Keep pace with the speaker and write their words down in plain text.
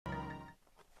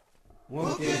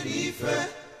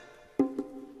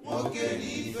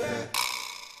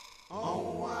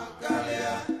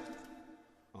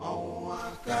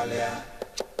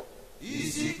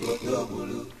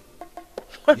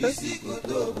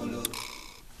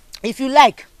If you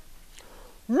like,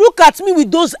 look at me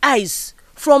with those eyes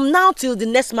from now till the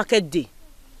next market day.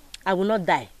 I will not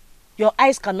die. Your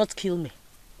eyes cannot kill me.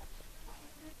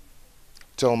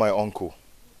 Tell my uncle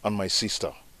and my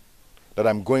sister that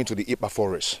I'm going to the Ipa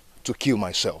forest to kill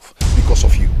myself because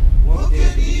of you.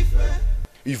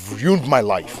 You've ruined my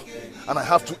life and I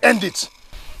have to end it.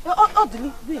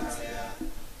 Wait.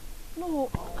 No,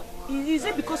 is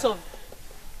it because of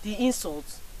the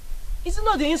insults? Is it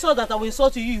not the insult that I will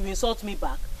insult you, you insult me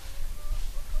back?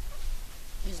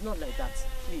 It's not like that,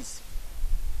 please.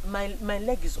 My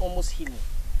leg is almost healing.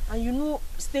 And you know,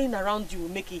 staying around you will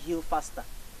make it heal faster.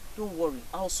 Don't worry,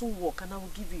 I'll soon walk and I will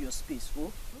give you your space,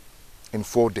 oh? In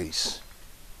 4 days,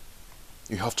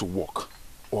 you have to walk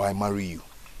or I marry you.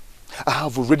 I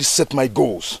have already set my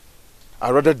goals.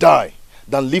 I'd rather die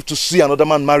than live to see another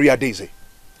man marry Adaeze.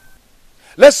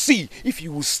 Let's see if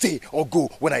you will stay or go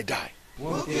when I die.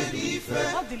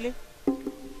 Odile!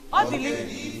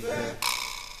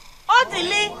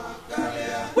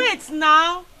 Wait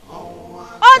now!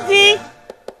 Odi!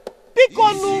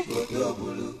 Pikonu!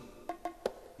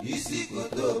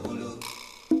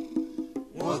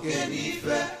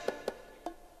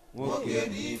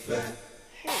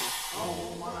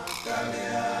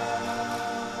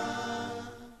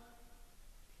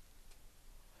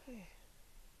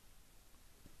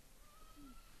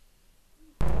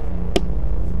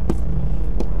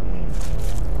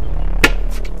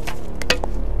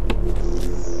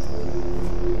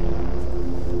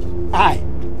 I,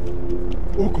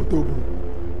 Okotobu.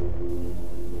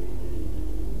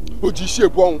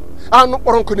 Ojishebong,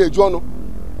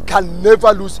 can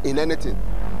never lose in anything.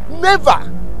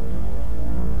 Never!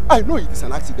 I know it is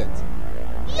an accident.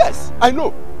 Yes, I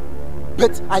know.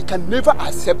 But I can never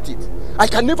accept it. I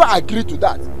can never agree to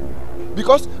that.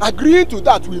 Because agreeing to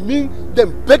that will mean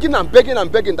them begging and begging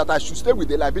and begging that I should stay with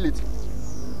the liability.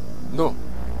 No,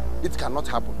 it cannot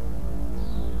happen.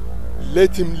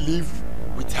 Let him live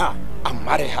with her and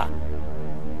marry her.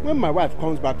 When my wife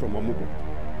comes back from Omugo,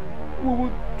 we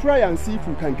will try and see if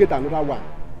we can get another one.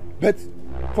 But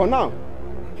for now,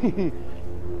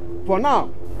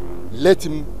 let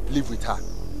him live with her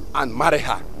and marry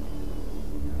her.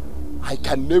 I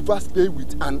can never stay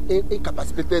with an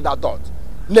incapacitated adult.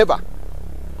 Never.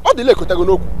 Odile kotego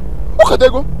no.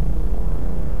 Okotego.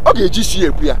 Oge jishi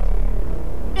ebuya.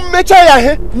 Mecha ya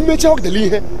he, mecha okdeli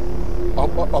he.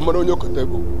 Omoronyo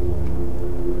kotego.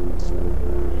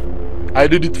 I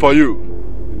did it for you.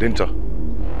 Dinta,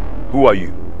 who are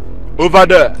you? Over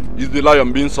there is the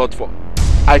lion being sought for.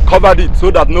 I covered it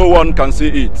so that no one can see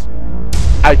it.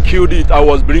 I killed it. I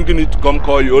was bringing it to come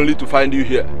call you only to find you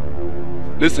here.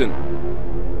 Listen,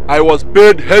 I was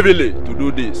paid heavily to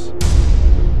do this.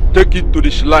 Take it to the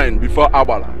shrine before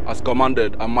Abala as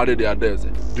commanded and marry the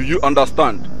Adaeze. Do you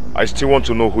understand? I still want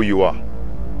to know who you are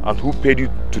and who paid you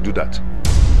to do that.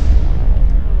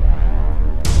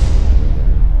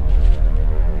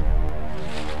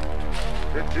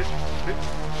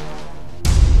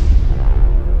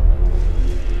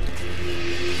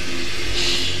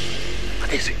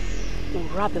 Adaeze. We'll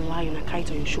wrap the lion and carry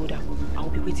it on your shoulder. I will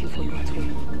be waiting for you at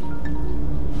home.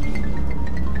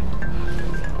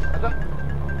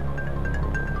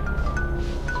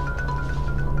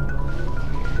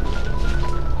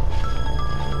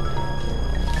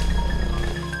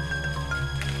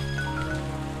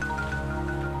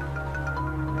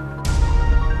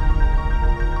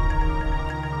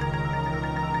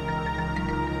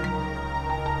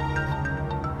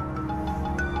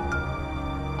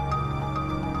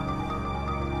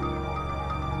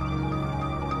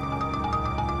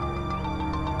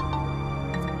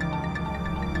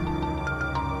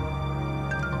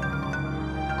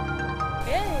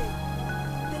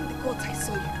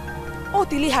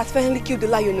 Otili has finally killed the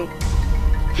lion.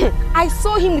 I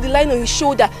saw him with the lion on his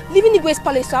shoulder, leaving Igwe's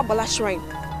palace to Abala shrine.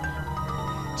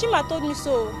 Chima told me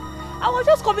so. I was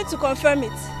just coming to confirm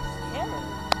it.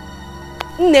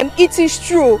 Nem, it is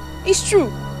true. It's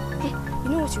true. You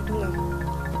know what you do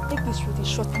now? Take this route, it's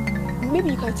short. Maybe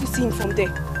you can still see him from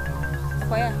there.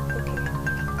 Oh yeah.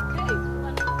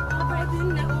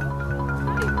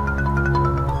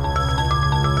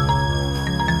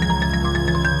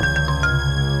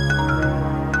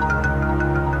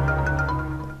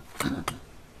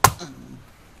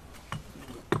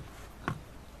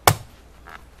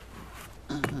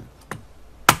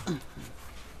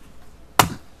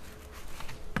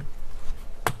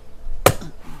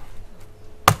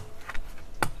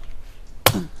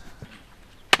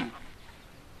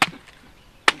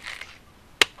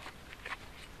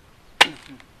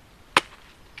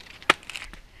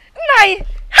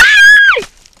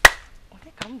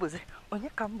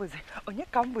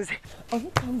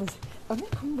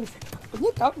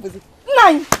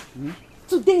 Nine!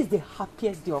 Today is the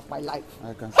happiest day of my life.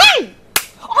 I can Hey!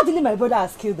 Ordinarily, my brother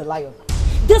has killed the lion.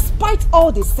 Despite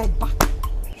all the setback,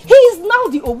 he is now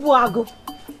the Obuago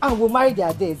and will marry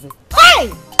their days.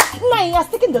 Hey! Now he has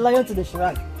taken the lion to the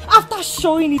shrine after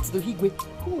showing it to the Higwe,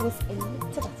 who was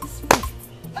elected at his feast.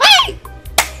 Hey!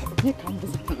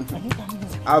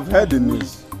 I've heard the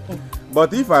news.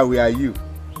 But if I were you,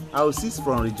 I would cease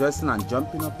from rejoicing and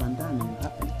jumping up and down in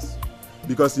happiness.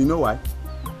 Because you know why?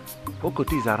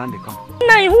 Okote is around the corner.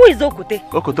 Nai, who is Okote?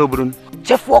 Okote Obrun.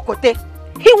 Chef Okote.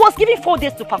 He was given 4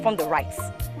 days to perform the rites.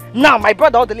 Now my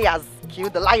brother Odili has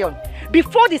killed the lion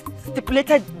before the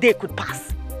stipulated day could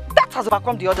pass. That has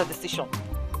overcome the other decision.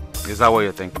 Is that what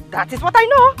you think? That is what I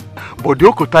know. But the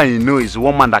Okota you know is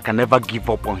one man that can never give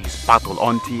up on his battle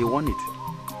until he won it.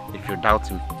 If you doubt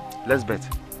him, let's bet.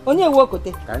 Onye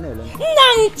Okote.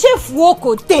 Nai, Chef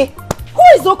Okote. Who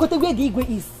is Okote where the Igwe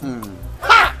is?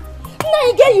 Ha!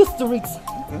 Now get used to it.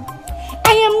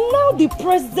 I am now the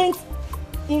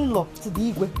president-in-law to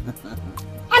the Igwe.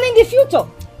 And in the future,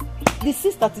 the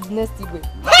sister to the next Igwe.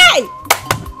 Hey!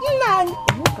 Man!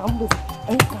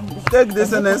 Take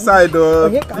this inside,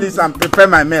 please, and prepare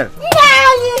my meal.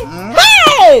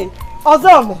 Hey!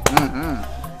 Ozome!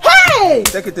 Hey!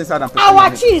 Take it inside and prepare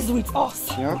our cheese with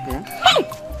us. Yeah, okay. Hey!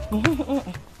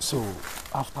 So,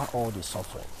 after all the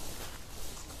suffering,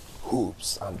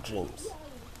 hopes and dreams,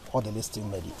 Odili still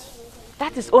made it.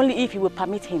 That is only if you will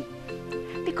permit him.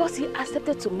 Because he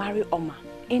accepted to marry Oma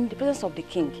in the presence of the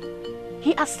king.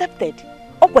 He accepted.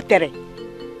 Okwetere.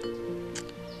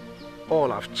 All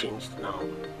have changed now.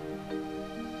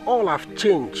 All have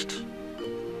changed.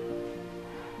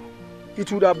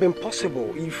 It would have been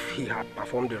possible if he had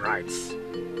performed the rites.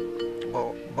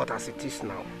 But as it is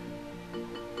now,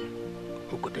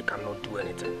 Okote cannot do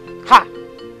anything. Ha!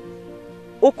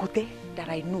 Okote that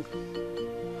I know.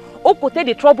 Okote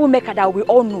the troublemaker that we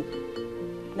all know.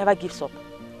 Never gives up.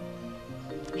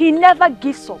 He never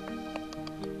gives up.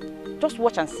 Just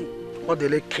watch and see.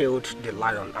 Odili killed the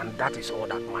lion, and that is all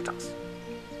that matters.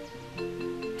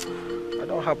 I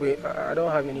don't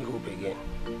have any hope again.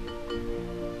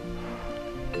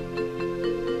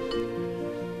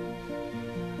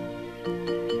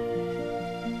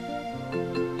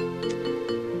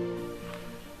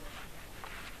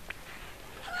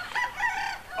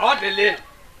 Odili!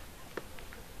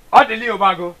 Odili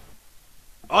Obago!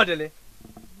 Odili!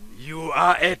 You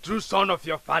are a true son of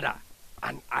your father,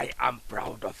 and I am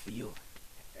proud of you.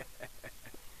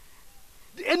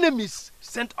 The enemies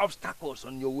sent obstacles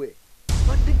on your way,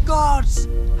 but the gods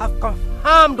have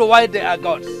confirmed why they are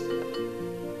gods.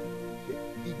 The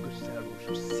Igosero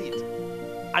should sit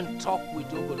and talk with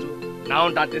Ogoto now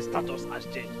that the status has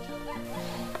changed.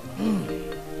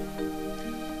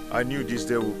 I knew this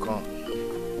day would come.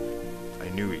 I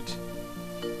knew it.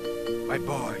 My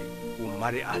boy will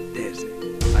marry Adeze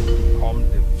and become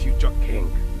the future king.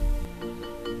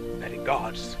 May the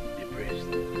gods be praised.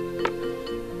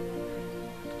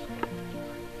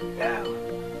 Now.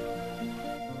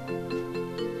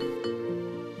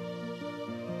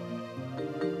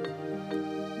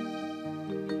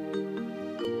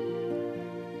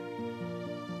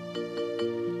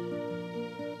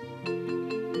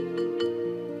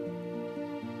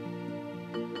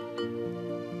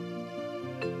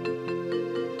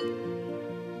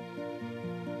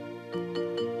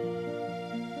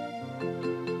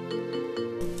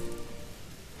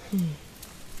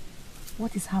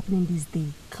 What is happening this day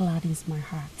gladdens my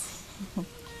heart.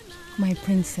 My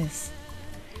princess,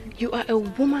 you are a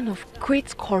woman of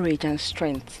great courage and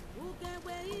strength.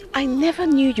 I never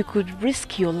knew you could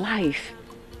risk your life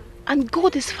and go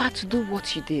this far to do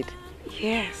what you did.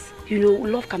 Yes, you know,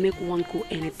 love can make one go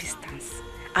any distance.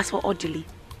 As for Odili,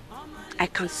 I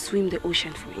can swim the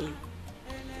ocean for him.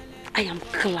 I am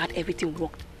glad everything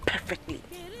worked perfectly.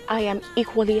 I am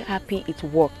equally happy it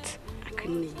worked.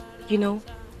 You know,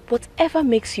 whatever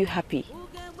makes you happy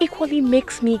equally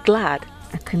makes me glad.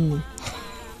 Akane.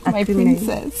 My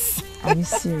princess. Are you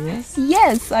serious?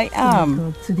 Yes, I am. Oh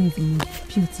my God, today is the most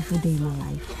beautiful day in my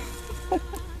life.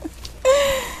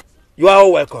 You are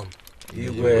all welcome.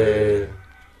 You were.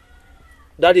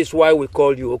 That is why we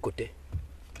call you Okote.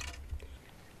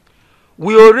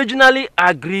 We originally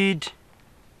agreed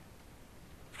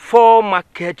 4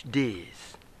 market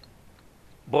days,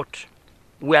 but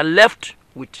we are left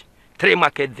with 3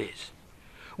 market days,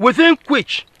 within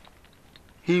which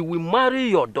he will marry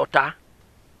your daughter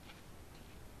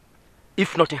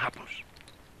if nothing happens.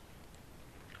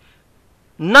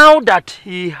 Now that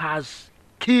he has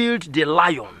killed the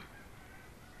lion,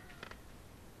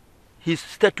 his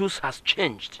status has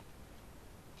changed.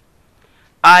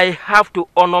 I have to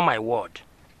honor my word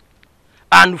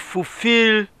and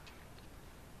fulfill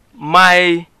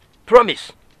my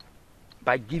promise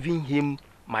by giving him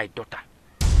my daughter.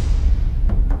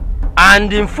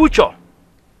 And in future,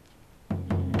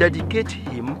 dedicate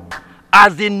him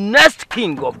as the next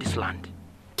king of this land.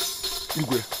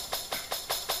 Igwe,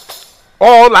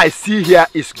 all I see here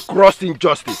is gross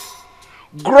injustice.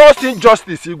 Gross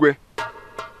injustice, Igwe.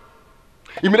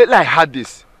 Immediately I heard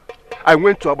this, I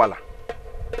went to Abala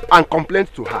and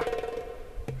complained to her.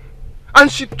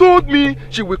 And she told me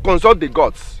she will consult the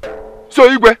gods. So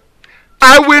Igwe,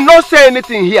 I will not say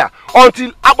anything here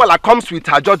until Abala comes with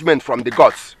her judgment from the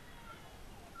gods.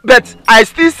 But I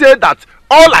still say that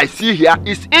all I see here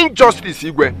is injustice,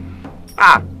 Igwe.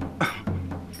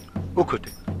 Okote,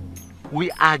 we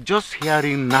are just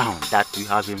hearing now that you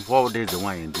have involved the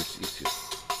one in this issue.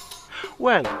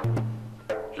 Well,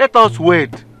 let us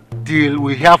wait till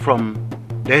we hear from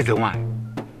the one.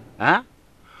 Huh?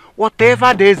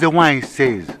 Whatever the one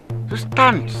says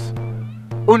stands,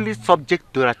 only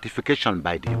subject to ratification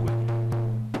by the Igwe.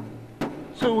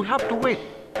 So we have to wait.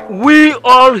 We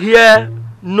all here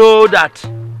know that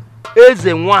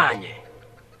Ezenwanye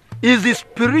is the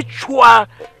spiritual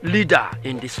leader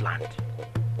in this land.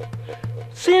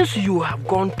 Since you have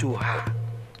gone to her,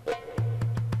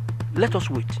 let us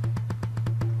wait.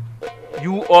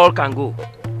 You all can go.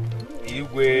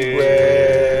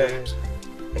 Igwe.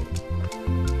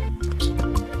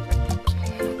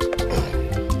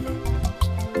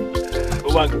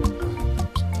 Owango.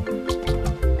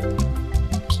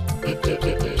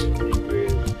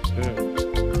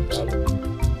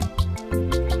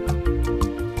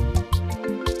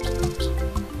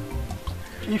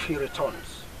 If he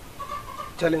returns,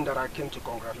 tell him that I came to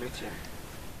congratulate him.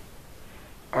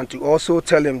 And to also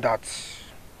tell him that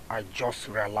I just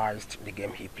realized the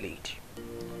game he played.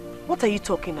 What are you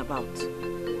talking about?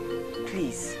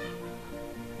 Please,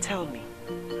 tell me.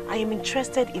 I am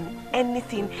interested in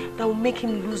anything that will make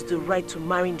him lose the right to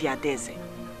marry Ndiadeze.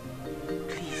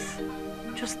 Please,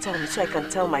 just tell me so I can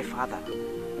tell my father.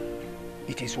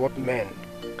 It is what men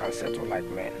can settle like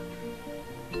men.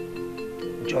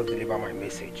 Just deliver my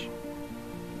message.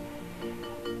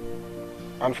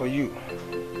 And for you,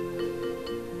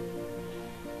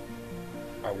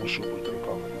 I wish you good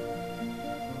recovery.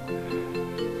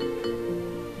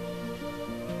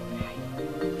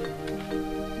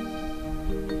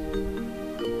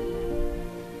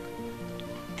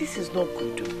 This is not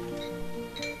good.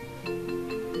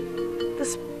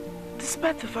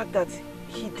 Despite the fact that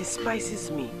he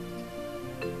despises me,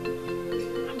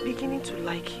 I'm beginning to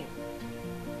like him.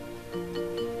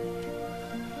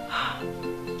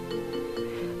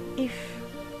 If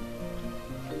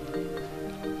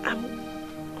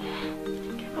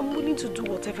I'm willing to do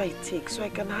whatever it takes so I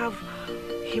can have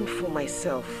him for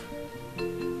myself.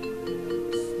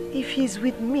 If he's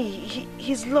with me,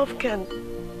 his love can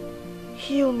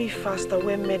heal me faster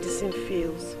when medicine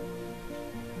fails.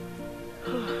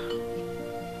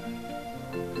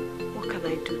 What can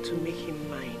I do to make him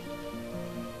mine?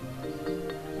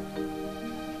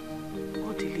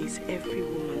 Odile is every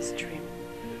woman's dream.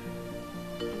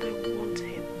 And I want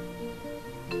him.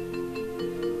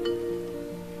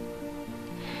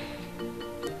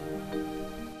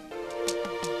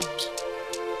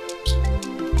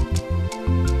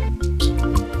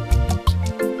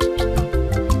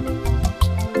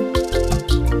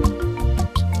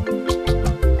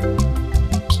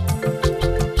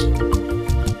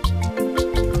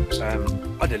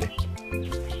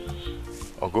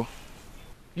 Ogo,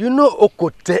 you know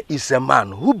Okote is a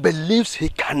man who believes he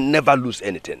can never lose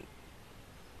anything.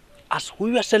 As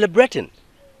we were celebrating,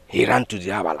 he ran to the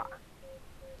Abala.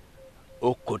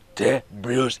 Okote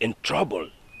brews in trouble.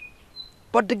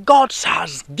 But the gods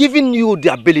has given you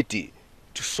the ability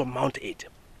to surmount it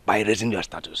by raising your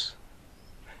status.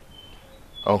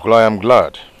 Uncle, I am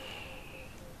glad.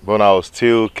 But I will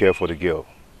still care for the girl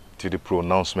till the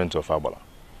pronouncement of Abala.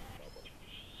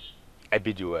 I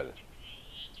bid you well.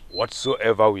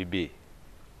 Whatsoever we be,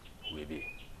 we be.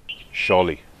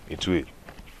 Surely it will.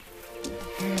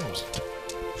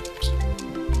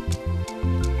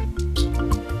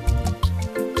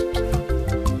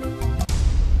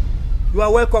 You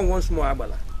are welcome once more,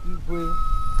 Abala.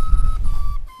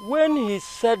 When he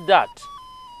said that,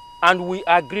 and we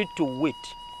agreed to wait,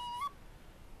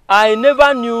 I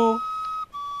never knew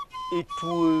it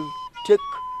will take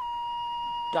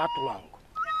that long.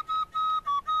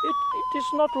 It is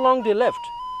not long they left.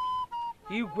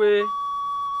 Igwe,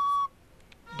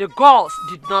 the gods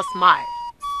did not smile,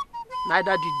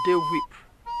 neither did they weep.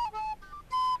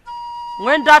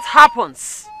 When that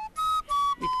happens,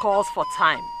 it calls for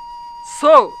time.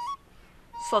 So,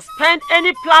 suspend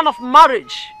any plan of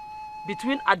marriage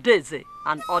between Adeze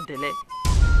and Odele.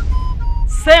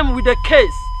 Same with the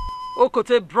case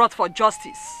Okote brought for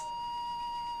justice.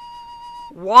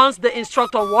 Once they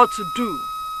instruct on what to do,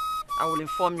 I will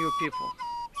inform you people.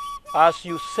 As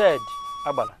you said,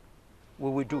 Abala,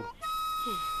 we will do.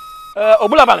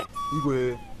 Obulabale.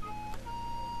 Igwe.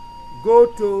 Go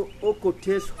to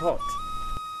Okote's hut.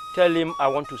 Tell him I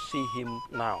want to see him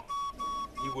now.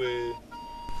 Igwe.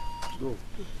 Go.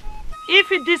 If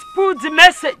he disputes the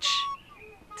message,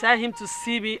 tell him to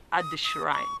see me at the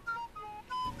shrine.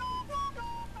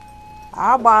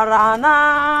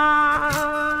 Abarana.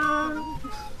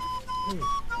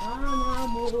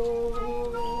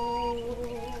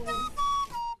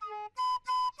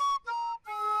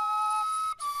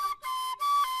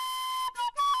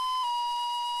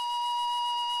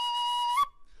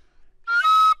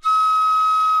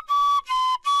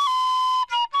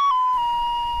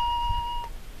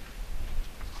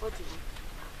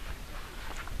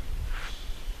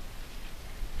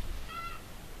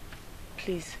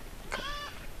 Please,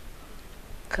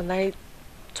 can I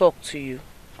talk to you?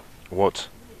 What?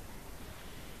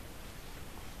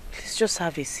 Please just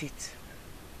have a seat.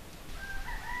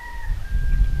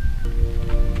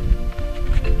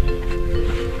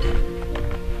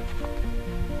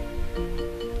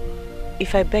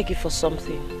 If I beg you for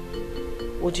something,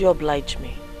 would you oblige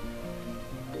me?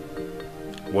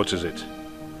 What is it?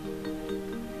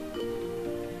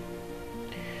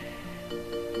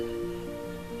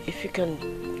 If you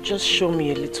can just show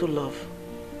me a little love,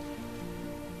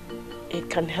 it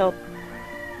can help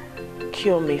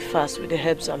cure me fast with the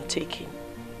herbs I'm taking.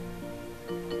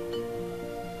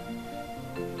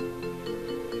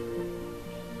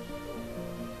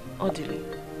 Odile,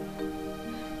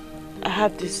 I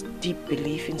have this deep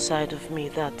belief inside of me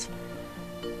that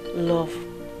love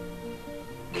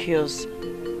cures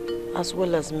as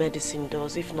well as medicine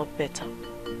does, if not better.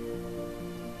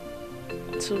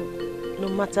 So, no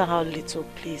matter how little,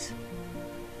 please,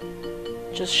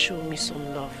 just show me some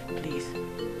love, please.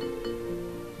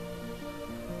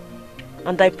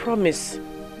 And I promise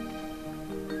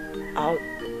I'll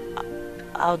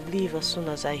leave as soon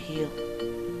as I heal.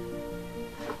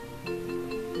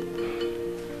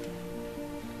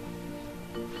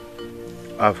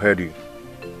 I've heard you,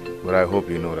 but I hope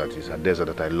you know that it's Adeze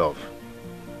that I love.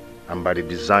 And by the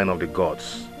design of the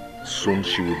gods, soon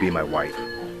she will be my wife.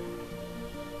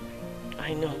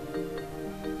 I know.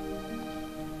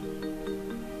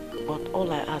 But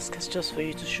all I ask is just for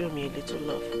you to show me a little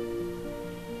love.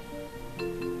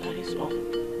 That is all.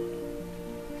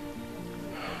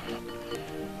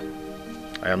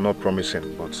 I am not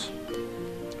promising, but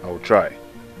I will try.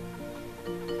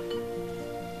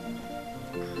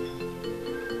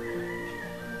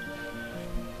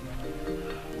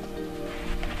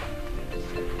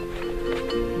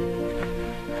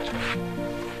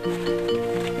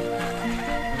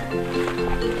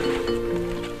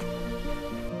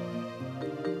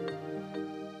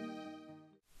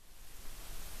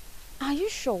 Are you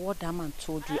sure what that man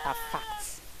told you are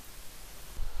facts?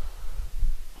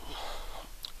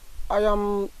 I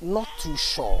am not too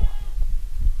sure.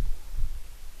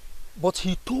 But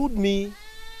he told me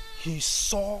he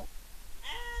saw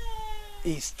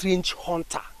a strange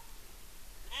hunter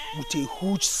with a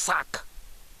huge sack.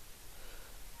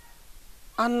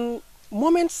 And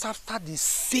moments after the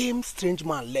same strange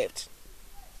man left,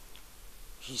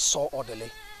 he saw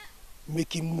Odele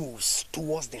making moves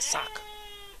towards the sack.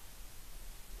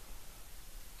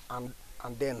 And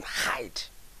then hide.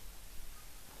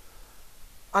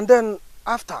 And then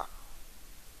after,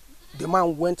 the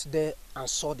man went there and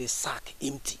saw the sack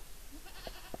empty.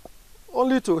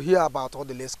 Only to hear about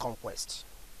Odele's conquest.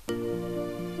 I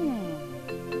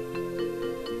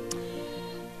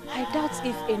doubt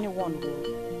if anyone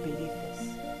will believe this.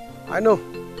 I know,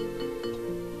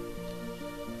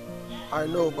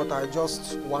 but I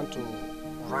just want to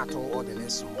rattle Odele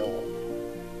some more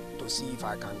to see if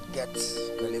I can get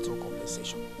a little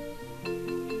compensation.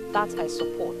 That I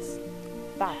support.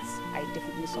 That I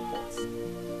definitely support.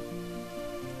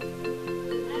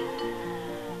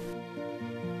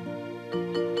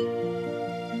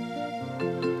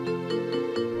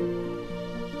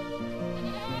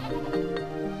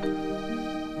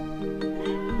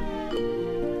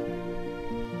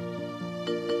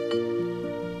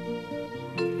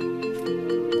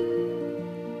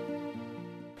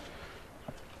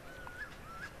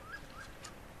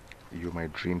 My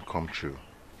dream come true.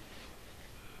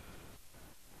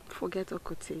 Forget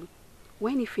Okote.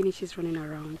 When he finishes running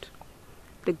around,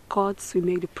 the gods will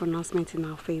make the pronouncement in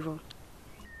our favor.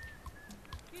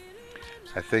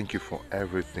 I thank you for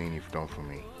everything you've done for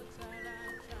me.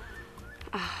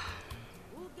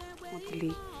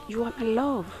 Odili, you are my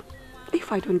love.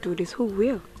 If I don't do this, who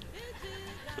will?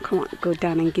 Come on, go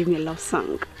down and give me a love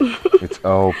song. It's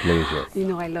all pleasure. You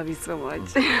know I love you so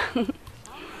much.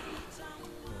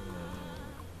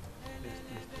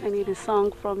 I need a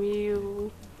song from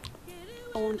you.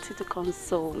 I want you to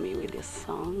console me with a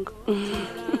song.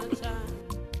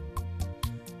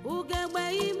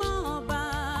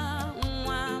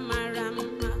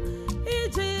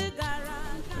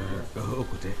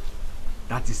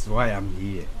 That is why I'm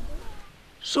here.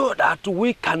 So that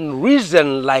we can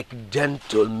reason like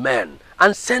gentlemen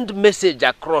and send message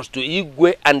across to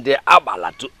Igwe and the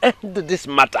Abala to end this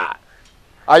matter.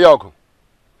 Ayogo,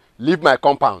 leave my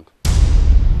compound.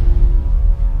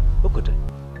 Okote,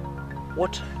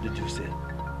 what did you say?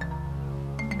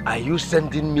 Are you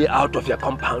sending me out of your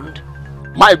compound?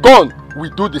 My gun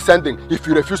will do the sending if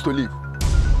you refuse to leave.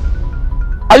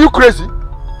 Are you crazy?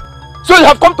 So you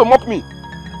have come to mock me?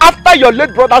 After your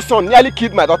late brother's son nearly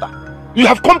killed my daughter, you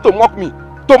have come to mock me,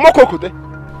 to mock Okote.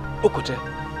 Okote,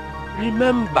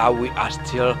 remember we are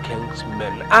still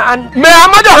kingsmen and... May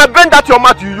Amado have been that your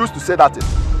mouth you used to say that thing.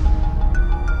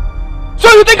 So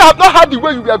you think I have not heard the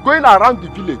way you were going around the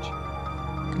village,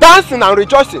 dancing and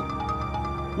rejoicing,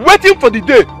 waiting for the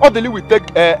day Odili will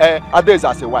take Ades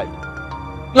as a wife.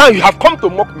 Now you have come to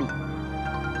mock me.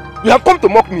 You have come to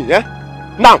mock me, eh?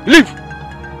 Now, leave.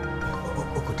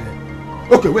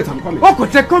 Okay, wait, I'm coming.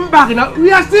 Okote, come back now.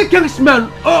 We are still kingsmen.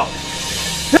 Oh.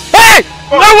 Hey!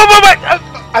 Wait.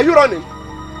 Are you running?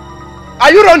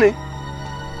 Are you running?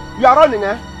 You are running,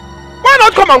 eh? Why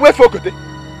not come and wait for Okote?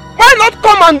 Why not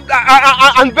come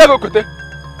and beg Okote?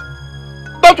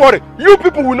 Don't worry. You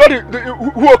people will know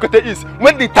who Okote is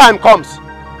when the time comes.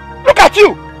 Look at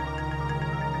you.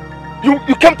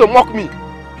 You came to mock me.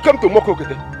 You came to mock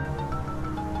Okote.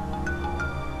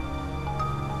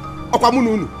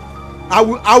 Okamununu. I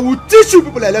will teach you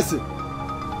people a lesson.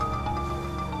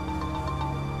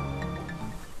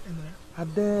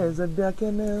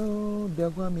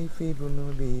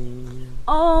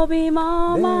 Obi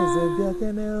mama.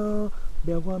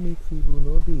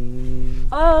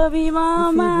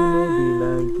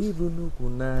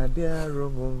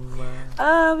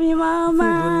 Obi mama.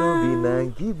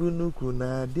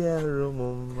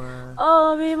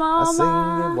 Obi mama.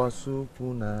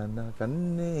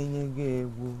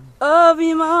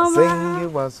 Obi mama. Obi mama.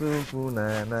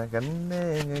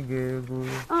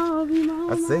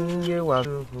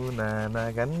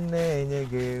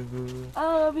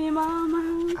 Obi mama.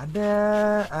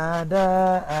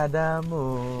 Adamo.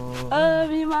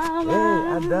 Obi mama.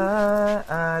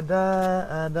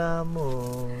 Adamo.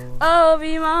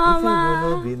 Obi mama.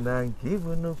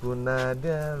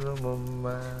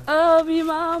 Obi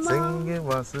mama. Senge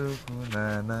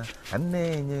wasukunana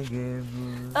kanenye gebu.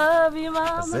 Obi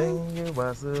mama. Senge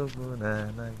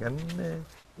wasukunana kanenye.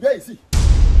 Where is he?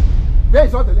 Where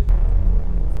is Odile?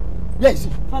 Where is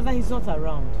he? Father, he's not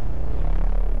around.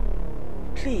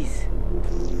 Please,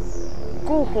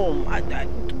 go home.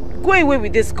 Go away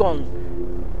with this gun.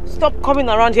 Stop coming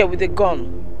around here with the gun.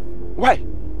 Why?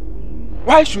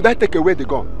 Why should I take away the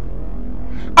gun?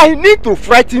 I need to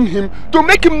frighten him to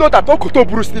make him know that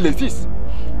Okotoburu still exists.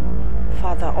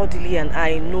 Father, Odili and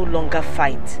I no longer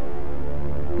fight.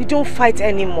 We don't fight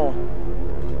anymore.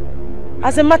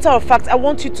 As a matter of fact, I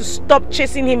want you to stop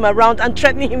chasing him around and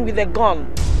threatening him with a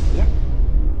gun. Yeah?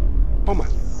 Mama,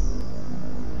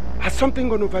 has something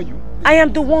gone over you? I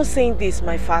am the one saying this,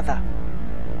 my father.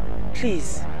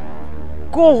 Please,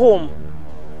 go home.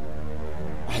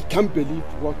 I can't believe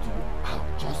what you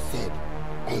have just said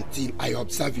until I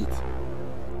observe it.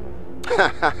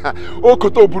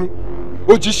 Okotoburu,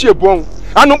 Ojishiebong,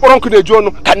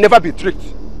 Anuporonkunejono can never be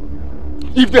tricked.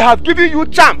 If they have given you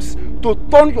charms to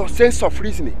turn your sense of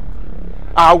reasoning,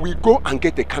 I will go and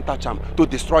get a counter charm to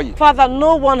destroy it. Father,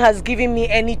 no one has given me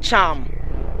any charm.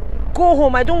 Go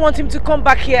home. I don't want him to come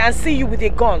back here and see you with a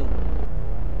gun.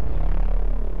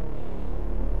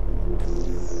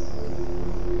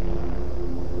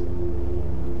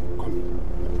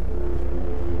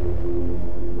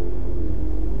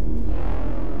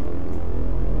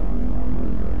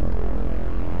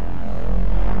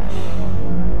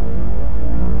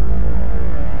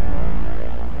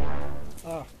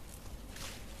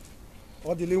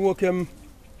 Odili Wokem,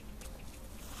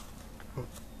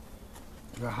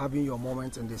 you are having your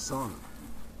moment in the sun.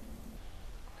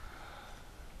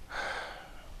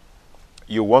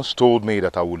 You once told me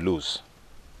that I would lose.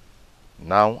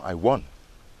 Now I won.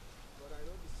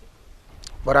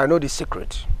 But I know the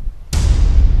secret.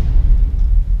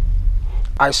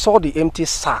 I saw the empty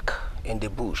sack in the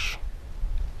bush,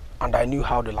 and I knew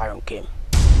how the lion came.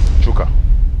 Chuka,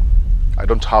 I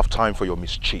don't have time for your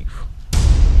mischief.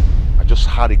 I just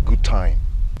had a good time,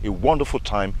 a wonderful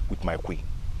time with my queen.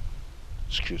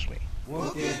 Excuse me.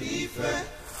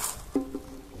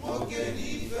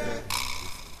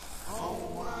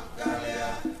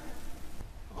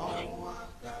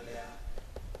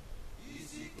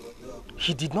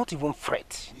 He did not even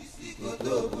fret.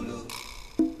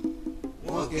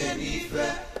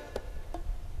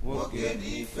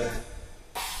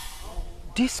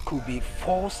 This could be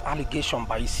false allegation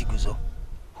by Isiguzo,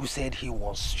 who said he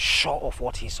was sure of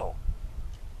what he saw.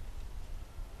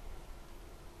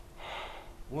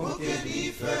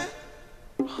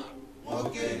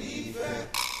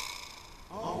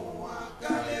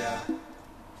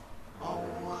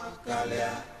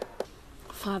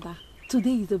 Father,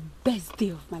 today is the best day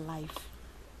of my life.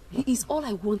 He is all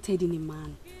I wanted in a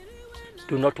man.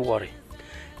 Do not worry.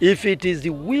 If it is the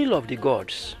will of the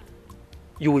gods,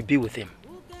 you will be with him.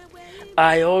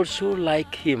 I also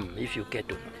like him, if you get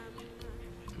to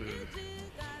know.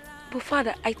 But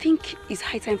Father, I think it's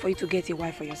high time for you to get a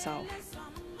wife for yourself.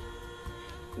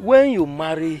 When you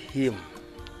marry him,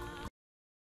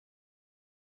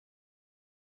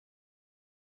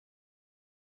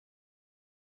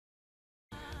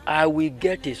 I will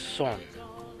get a son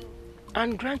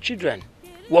and grandchildren.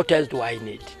 What else do I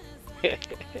need?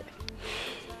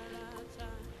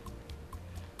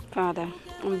 Father,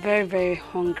 I'm very, very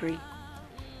hungry.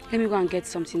 Let me go and get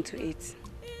something to eat.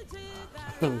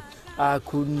 I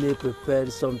couldn't have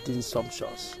prepared something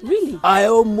sumptuous. Really? I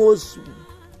almost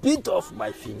bit off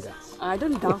my fingers. I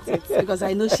don't doubt it, because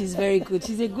I know she's very good.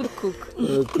 She's a good cook.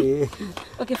 Okay.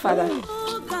 Okay, Father.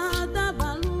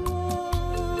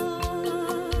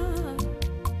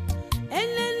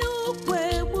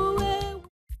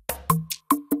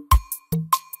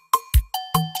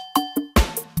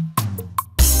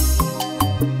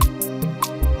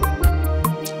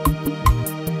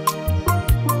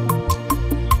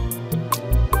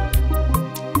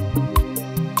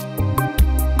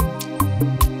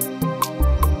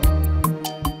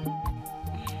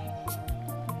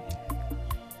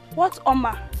 What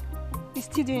Oma is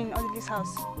still doing in Odili's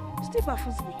house? Still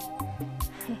baffles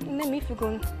me. Name if you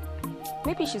go.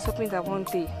 Maybe she's hoping that one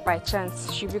day, by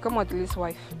chance, she'll become Odili's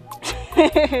wife.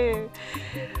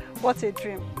 What a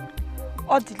dream.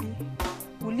 Odili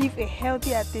will live a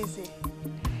healthy Adeze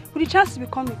with the chance to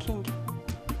become a king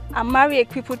and marry a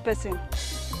crippled person.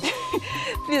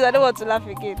 Please, I don't want to laugh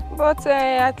again. But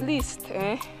at least,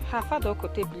 her father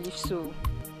Okote believes so.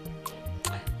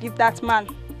 If that man,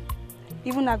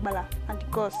 even Agbala and the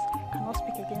gods cannot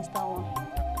speak against that one.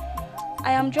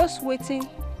 I am just waiting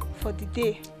for the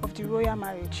day of the royal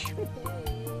marriage.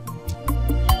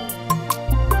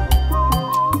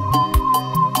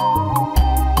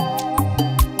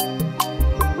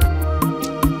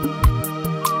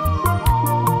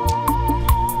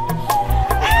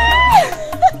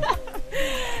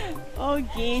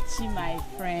 Ogechi, my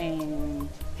friend.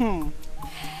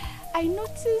 I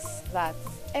noticed that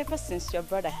ever since your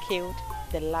brother killed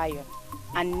the lion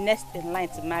and next in line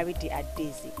to marry the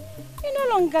Adezi, you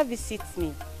no longer visit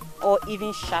me or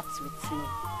even chat with me.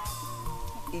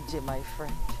 EJ, my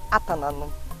friend,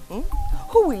 Atanano,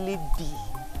 who will it be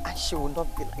and she will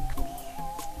not be like me?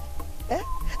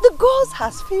 The gods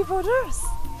has favored us.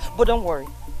 But don't worry,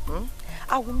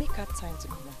 I will make her time to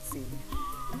come and see you.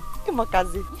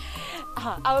 Imakazi.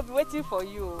 I will be waiting for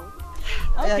you.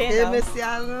 Okay,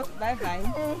 now. Bye-bye.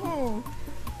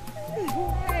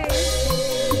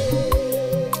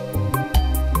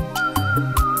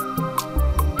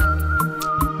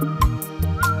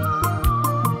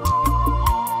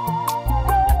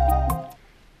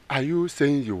 Are you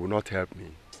saying you will not help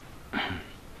me?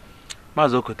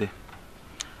 Mazokote,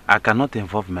 I cannot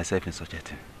involve myself in such a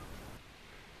thing.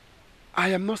 I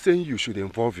am not saying you should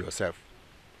involve yourself.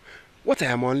 What I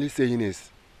am only saying is,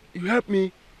 you help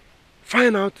me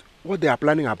find out what they are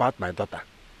planning about my daughter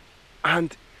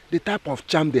and the type of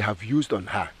charm they have used on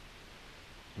her.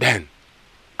 Then,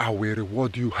 I will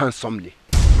reward you handsomely.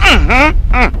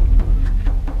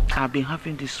 I've been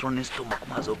having this running stomach,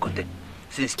 Mazokote,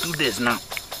 since 2 days now.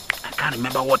 I can't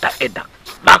remember what I ate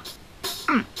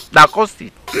that caused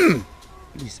it.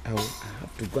 Please, I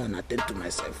have to go and attend to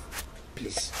myself.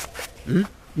 Please.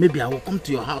 Maybe I will come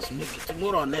to your house, maybe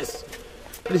tomorrow or next.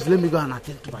 Please let me go and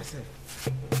attend to myself.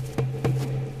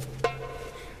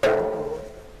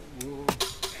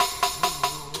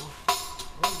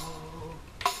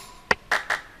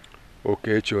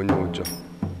 Okay, Chonyojo.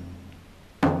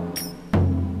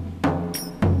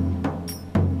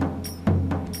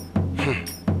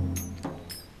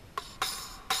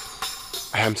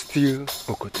 I am still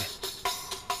Okote.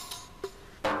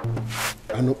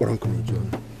 I know Uncle John.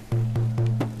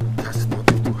 That's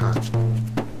nothing too hard.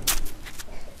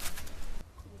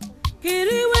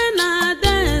 Kiriwe na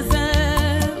deze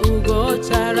ugo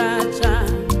characha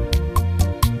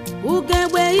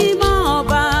ugegbe ime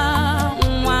ọba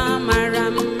nwa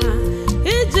mara mma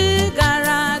iji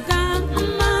gara aga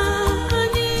mma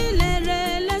anyị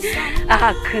lerele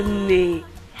Akane.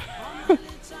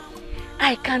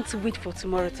 I can't wait for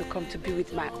tomorrow to come to be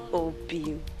with my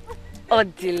Obi.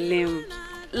 Odilim.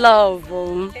 Love.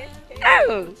 Oh.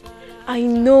 I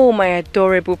know, my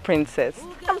adorable princess.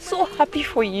 I'm so happy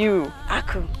for you.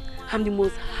 Aku, I'm the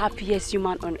most happiest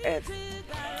human on earth.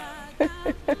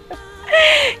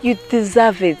 You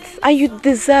deserve it. And you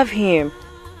deserve him.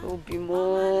 Obi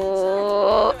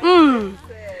mo.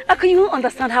 Aku, you won't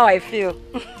understand how I feel.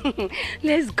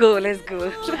 Let's go, let's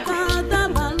go.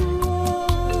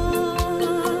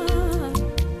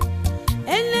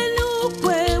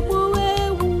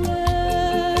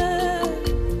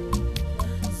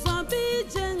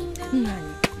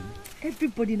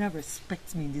 Everybody now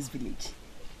respects me in this village.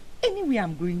 Anywhere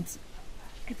I'm going to,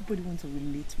 everybody wants to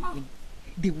relate with me.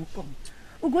 They will come.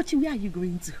 Ugochi, where are you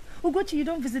going to? Ugochi, you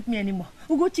don't visit me anymore.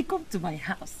 Ugochi, come to my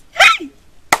house. Hey!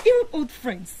 Even old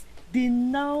friends, they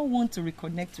now want to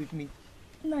reconnect with me.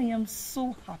 And I am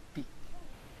so happy.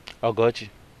 Ugochi.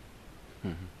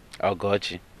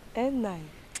 Ugochi.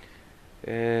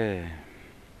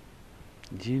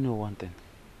 Do you know one thing?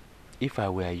 If I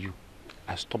were you,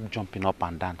 I'd stop jumping up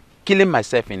and down, killing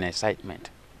myself in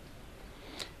excitement.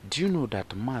 Do you know that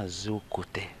Mazo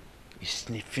Kote is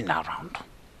sniffing around,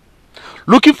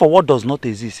 looking for what does not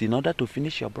exist in order to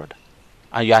finish your brother?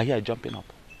 And you are here jumping up.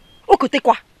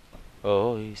 Okotekwa.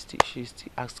 Oh, she's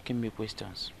still asking me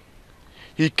questions.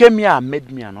 He came here and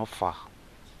made me an offer.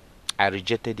 I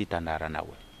rejected it and I ran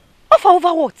away. Offer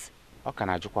over what? How can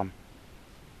I joke?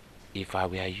 If I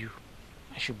were you,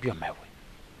 I should be on my way.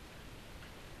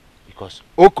 Because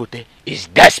Okote is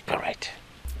desperate.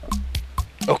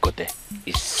 Okote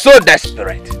is so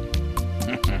desperate.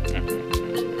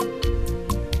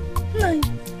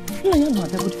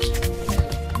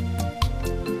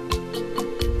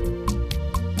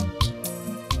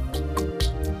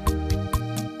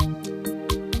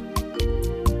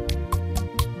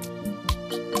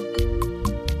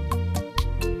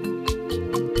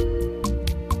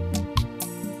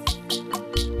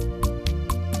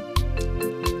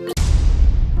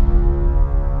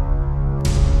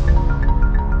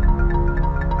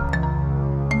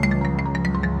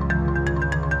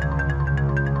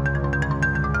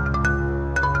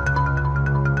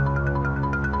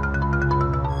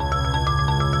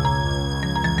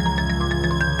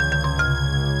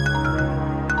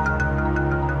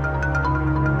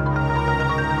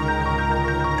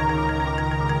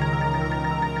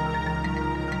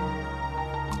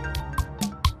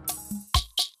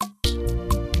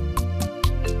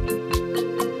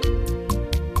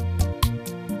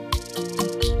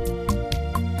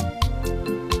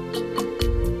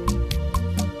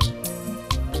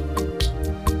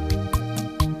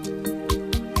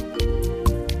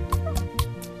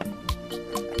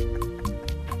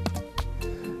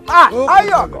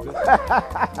 Ayoko.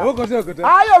 Okote.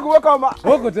 Ayoko, welcome.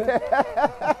 Okote.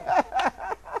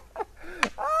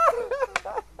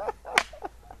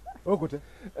 Okote.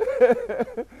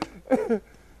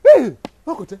 Hey,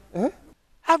 Okote.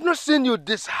 I've not seen you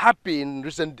this happy in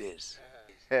recent days.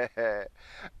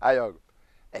 Ayoko.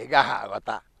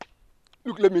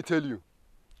 Look, let me tell you.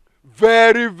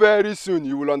 Very, very soon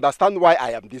you will understand why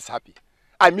I am this happy.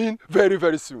 I mean, very,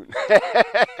 very soon.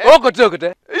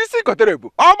 Okote. You see,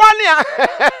 Koterebu.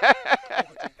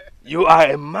 You are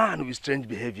a man with strange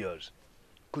behaviors.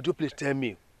 Could you please tell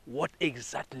me what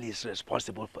exactly is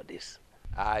responsible for this?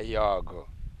 Ayogo.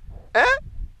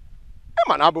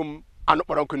 Manabum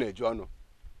Anoporonkunejono.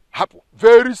 Happen.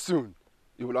 Very soon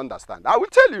you will understand. I will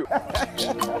tell you.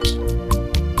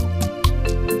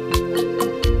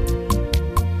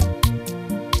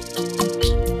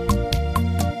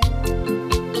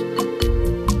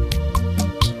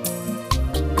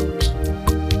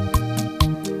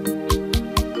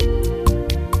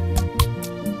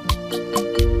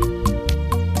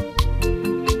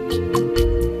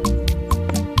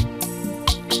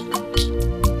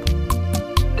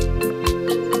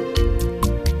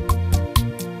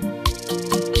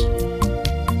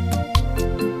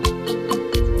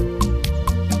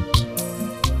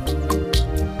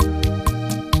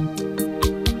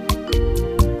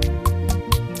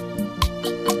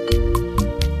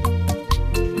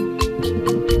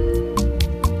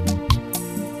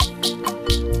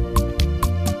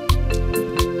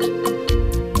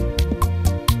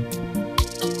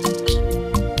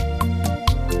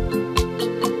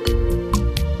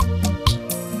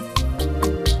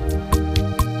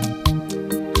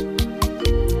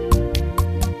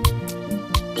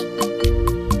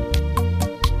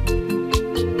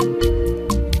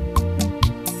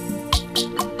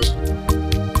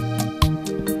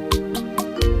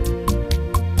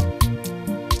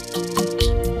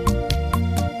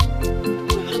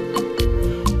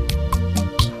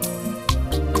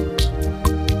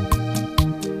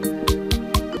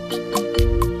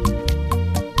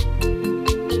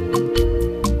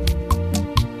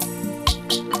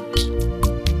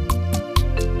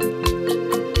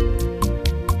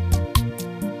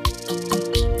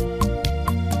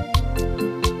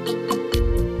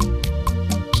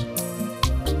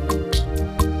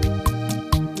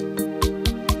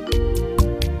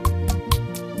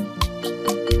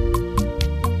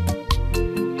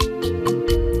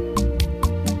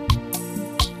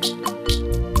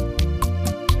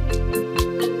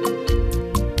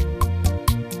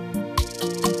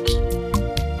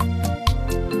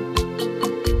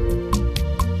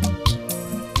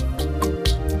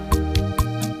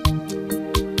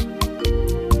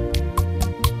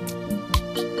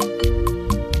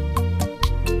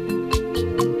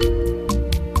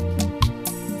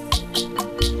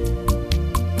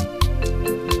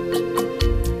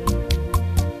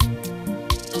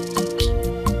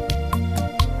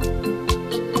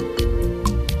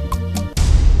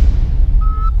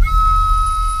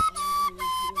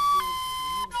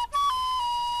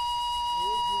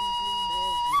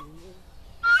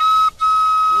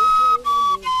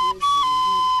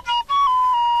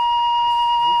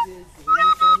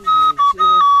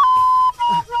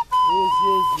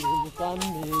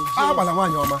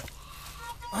 Wanyoma.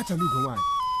 Achalugo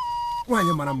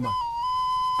Wanyama.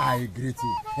 I greet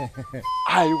you.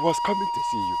 I was coming to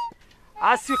see you.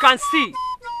 As you can see,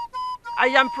 I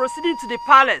am proceeding to the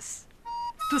palace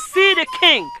to see the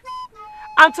king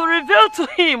and to reveal to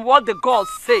him what the gods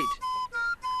said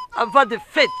about the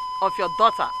fate of your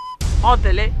daughter,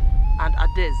 Odele and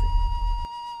Adeze.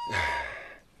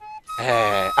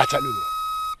 Achalugo,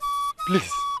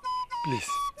 please,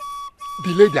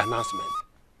 delay the announcement.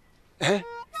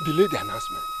 Delay the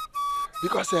announcement.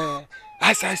 Because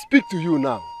as I speak to you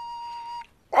now,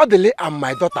 Odele and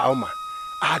my daughter Oma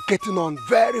are getting on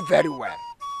very, very well.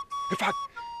 In fact,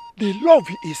 the love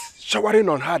is showering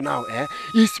on her now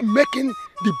is making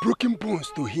the broken bones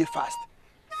to heal fast.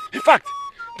 In fact,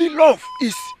 the love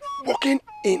is working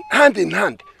in hand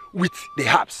with the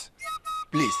herbs.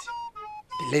 Please,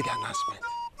 delay the announcement.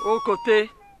 Okote,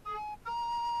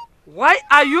 why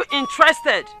are you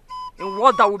interested in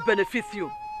what that will benefit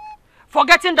you,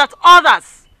 forgetting that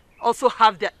others also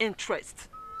have their interest?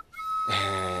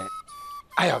 I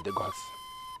have the gods.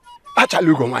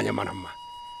 Achalugo Manyamanama.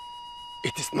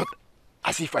 It is not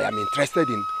as if I am interested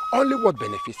in only what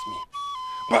benefits me,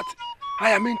 but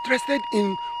I am interested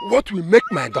in what will make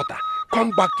my daughter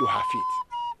come back to her feet.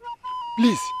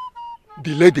 Please,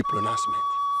 delay the pronouncement,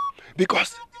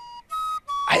 because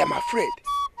I am afraid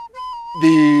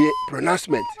the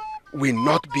pronouncement will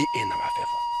not be in our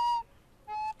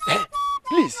favor.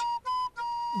 Please,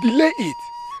 delay it,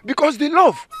 because the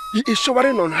love he is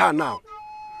showering on her now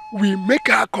will make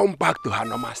her come back to her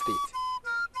normal state.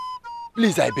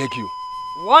 Please, I beg you.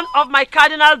 One of my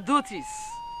cardinal duties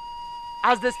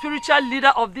as the spiritual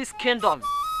leader of this kingdom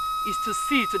is to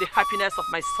see to the happiness of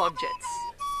my subjects.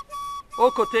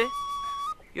 Okote,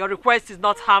 your request is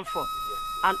not harmful,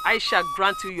 and I shall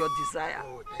grant you your desire.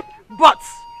 But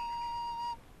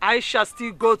I shall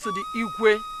still go to the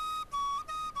Igwe,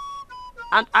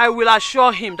 and I will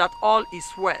assure him that all is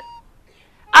well.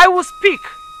 I will speak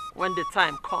when the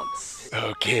time comes.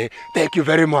 Okay, thank you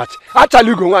very much.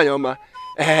 Achalugo Wanyoma.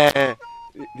 The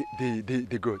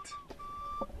goat.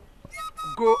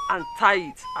 Go and tie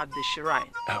it at the shrine.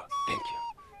 Oh, thank you.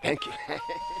 Thank you.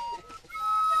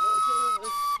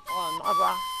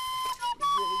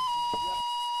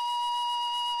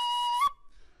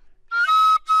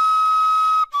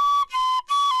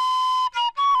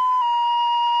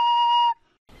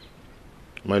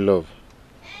 My love,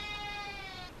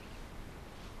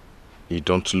 you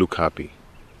don't look happy.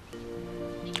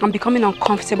 I'm becoming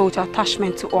uncomfortable with your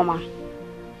attachment to Oma.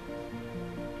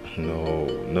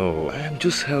 No, I am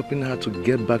just helping her to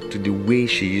get back to the way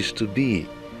she used to be.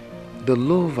 The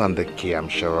love and the care I'm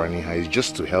showering her is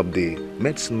just to help the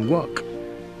medicine work,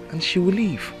 and she will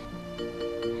leave.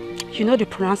 You know the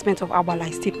pronouncement of Abala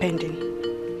is still pending.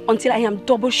 Until I am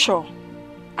double sure,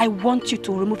 I want you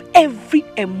to remove every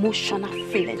emotional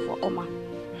feeling for Oma.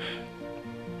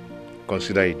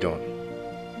 Consider it done.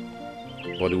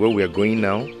 But the way we are going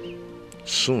now,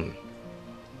 soon,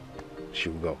 she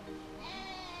will go.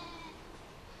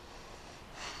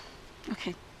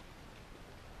 Okay.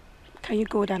 Can you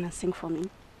go down and sing for me?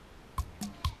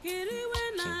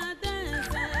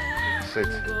 Sit.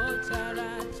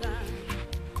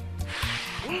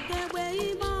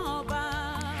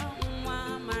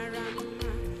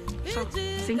 So,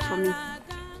 sing for me.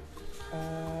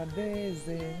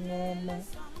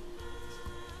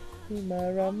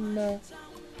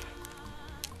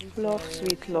 Love,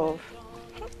 sweet love.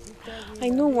 I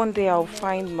know one day I'll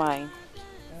find mine.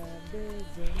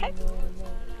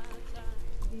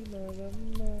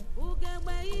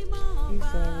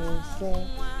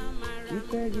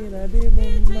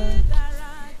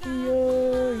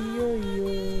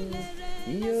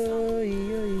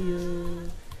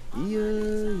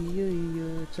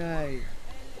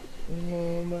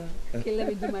 Okay, let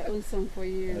me do my own song for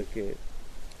you. Okay.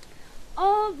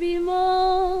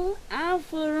 Obimo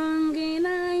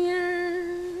afurunginaya.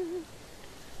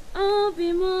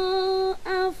 Obimo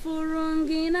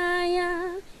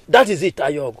afurunginaya. That is it,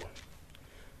 Ayogo.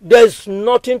 There's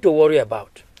nothing to worry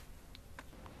about.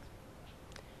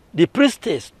 The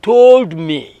priestess told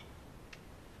me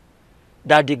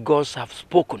that the gods have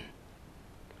spoken,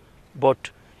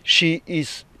 but she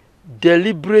is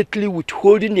deliberately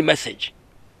withholding the message.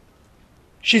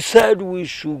 She said we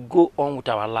should go on with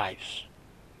our lives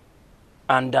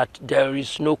and that there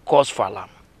is no cause for alarm.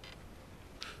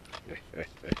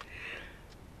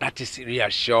 That is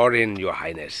reassuring, Your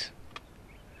Highness.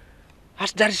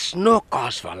 As there is no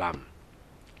cause for alarm,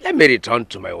 let me return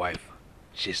to my wife.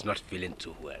 She's not feeling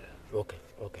too well. Okay.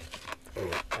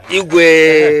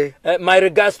 Igwe! My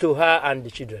regards to her and the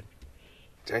children.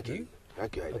 Thank you.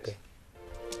 Thank you, Highness. Okay.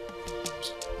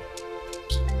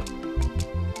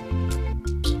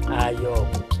 Ayo.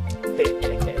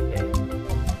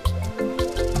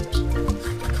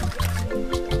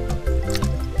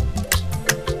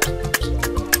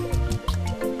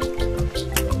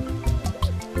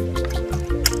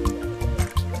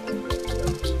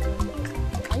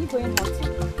 Are you going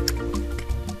hunting?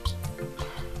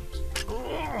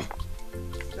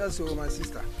 Yes, so my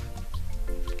sister.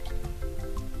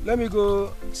 Let me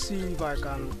go see if I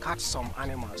can catch some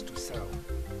animals to sell.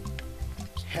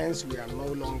 Hence, we are no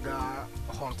longer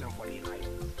hunting for the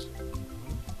lion.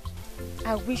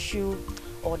 I wish you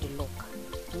all the luck.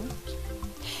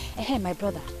 Hey, my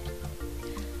brother.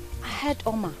 I heard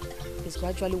Oma is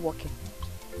gradually walking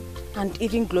and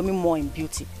even glowing more in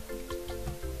beauty.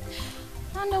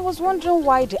 And I was wondering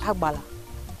why the Agbala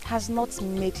has not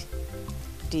made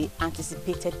the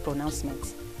anticipated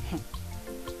pronouncement.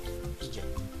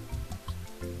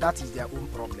 That is their own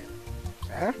problem.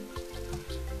 Eh?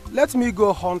 Let me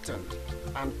go hunting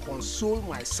and console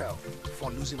myself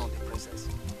for losing on the princess.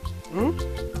 God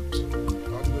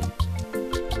willing.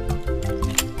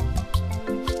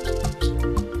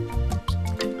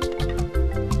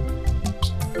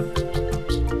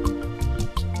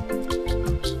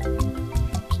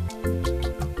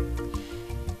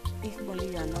 If only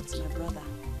you are not my brother,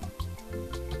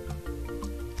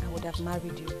 I would have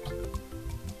married you.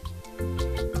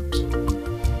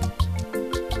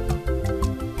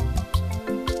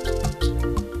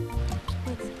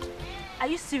 Are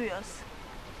you serious?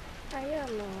 I am.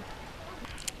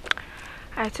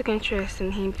 I took interest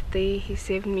in him the day he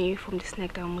saved me from the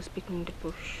snake that almost bit me in the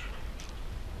bush.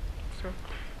 So.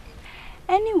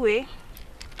 Anyway,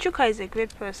 Chuka is a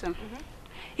great person.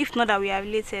 If not that we are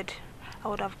related, I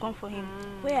would have gone for him.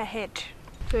 Way ahead.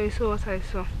 So you saw what I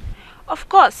saw? Of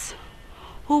course.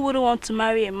 Who wouldn't want to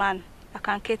marry a man that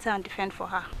can cater and defend for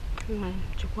her? Come on,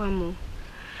 Chukwamo.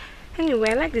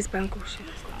 Anyway, I like this bangle shirt.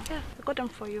 Yeah, I got them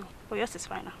for you. But yours is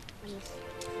finer. Yes.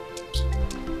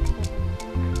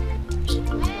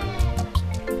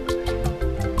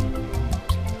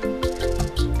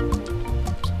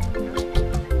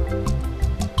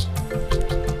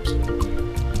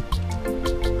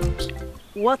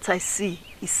 What I see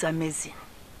is amazing.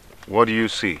 What do you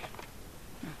see?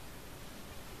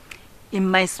 In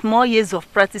my small years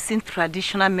of practicing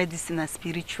traditional medicine and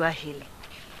spiritual healing,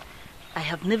 I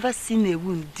have never seen a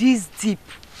wound this deep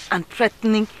and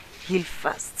threatening heal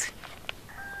fast.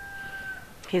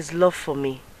 His love for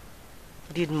me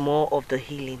did more of the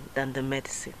healing than the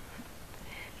medicine.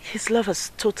 His love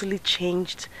has totally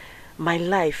changed my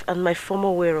life and my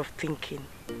former way of thinking.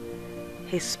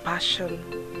 His passion,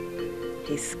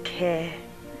 his care,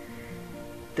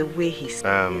 the way he speaks.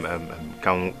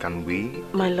 Can we?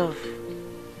 My love,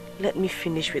 let me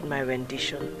finish with my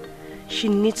rendition. She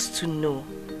needs to know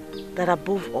that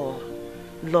above all,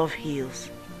 love heals.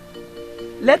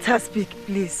 Let her speak,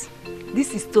 please.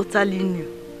 This is totally new.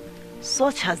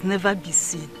 Such has never been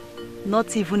seen,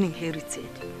 not even inherited.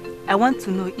 I want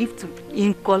to know if to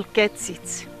inculcate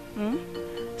it.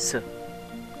 So,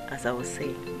 as I was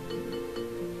saying,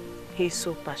 he's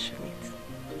so passionate,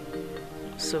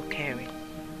 so caring,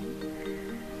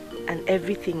 and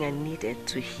everything I needed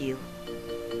to heal,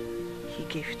 he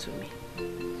gave to me.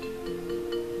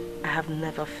 I have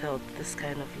never felt this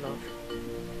kind of love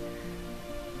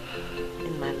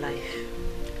in my life.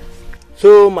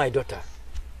 So, my daughter,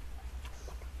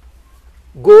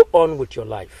 go on with your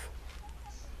life.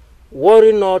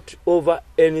 Worry not over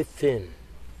anything.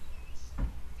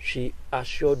 She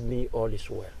assured me all is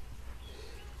well.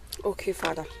 Okay,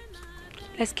 Father.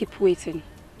 Let's keep waiting.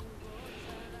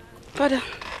 Father,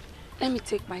 let me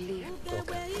take my leave.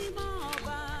 Okay.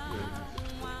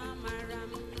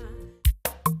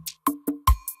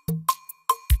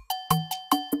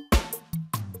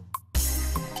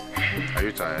 Are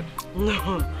you tired?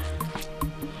 No.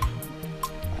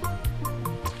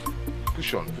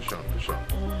 Push on, push on, push on.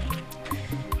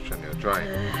 Push on, you're trying.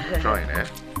 You're trying, eh?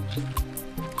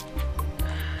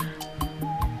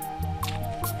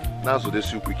 Now so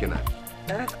this you quick enough.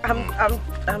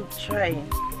 I'm trying.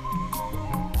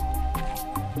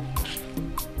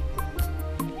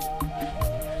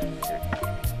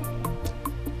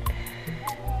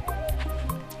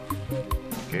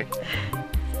 Okay.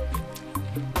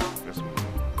 Let's move on.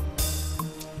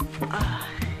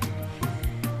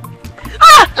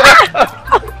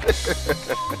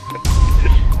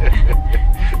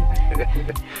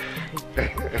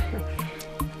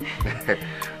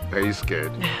 Are you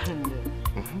scared? I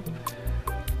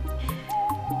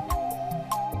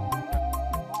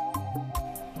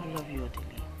love you,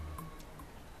 Odili.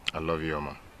 I love you,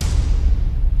 Oma.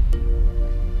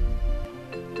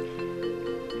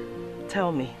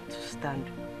 Tell me to stand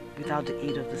without the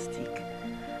aid of the stick,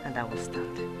 and I will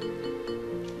stand.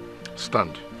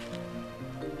 Stand.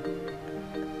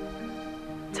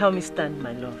 Tell me stand,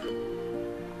 my love.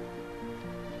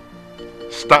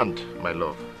 Stand, my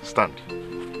love. Stand.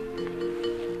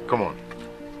 Come on.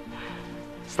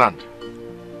 Stand.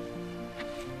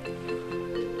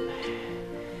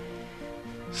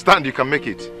 Stand, you can make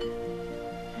it.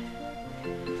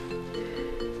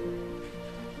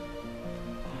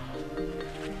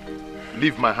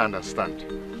 Leave my hand and stand.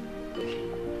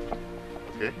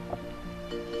 Okay?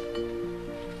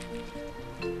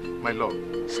 My love,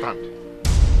 stand.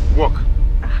 Walk.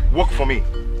 Walk for me.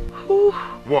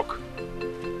 Walk.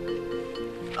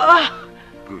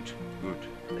 Good, good.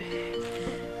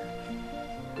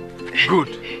 Good,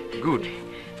 good.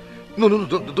 No,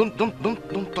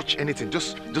 don't touch anything.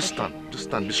 Just stand. Just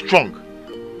stand. Be strong.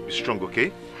 Be strong,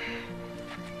 okay?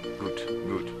 Good,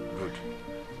 good, good,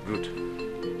 good.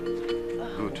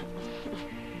 Good.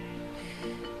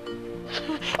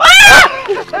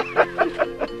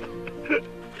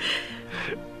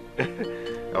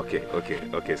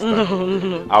 Okay, stand.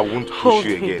 No. I won't push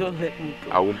you again. Don't let me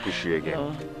go. I won't push you again.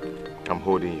 No. I'm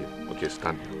holding you. Okay,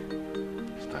 stand.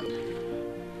 Stand.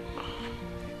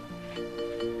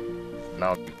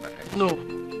 Now, leave my hands. No.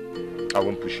 I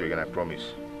won't push you again, I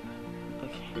promise.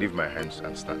 Okay. Leave my hands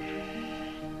and stand.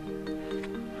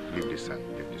 Leave this hand.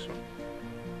 Leave this one.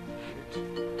 Leave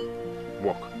it.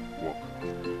 Walk. Walk.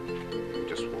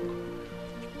 Just walk.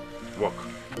 Walk.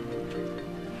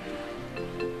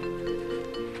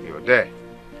 You're there.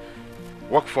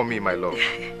 Walk for me, my love.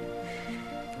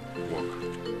 Walk.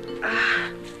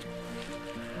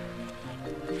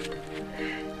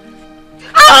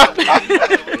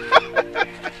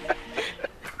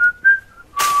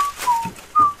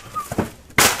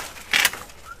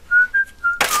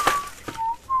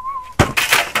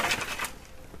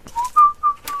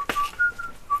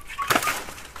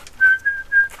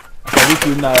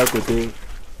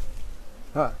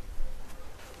 Ha.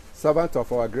 Servant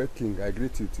of our great king, I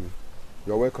greet you too.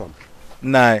 You're welcome.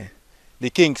 Nah, the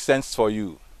king sends for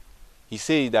you. He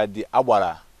says that the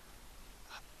Abwara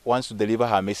wants to deliver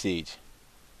her message.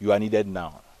 You are needed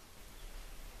now.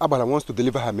 Abwara wants to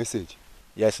deliver her message?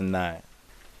 Yes, nah.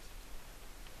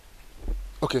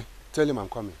 Okay, tell him I'm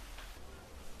coming.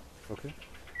 Okay?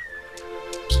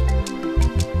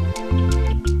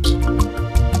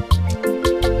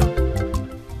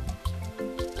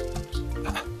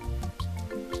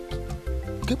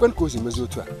 When goes in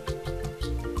Mesotua?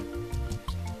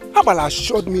 Abala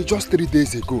assured me just 3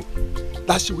 days ago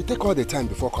that she will take all the time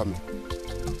before coming.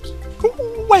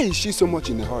 Why is she so much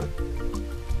in a hurry?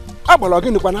 Abala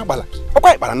again, Abala.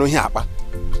 Okay, but I know here.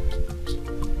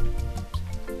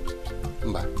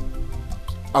 Mba,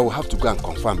 I will have to go and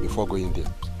confirm before going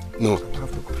there. No, I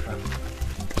have to confirm.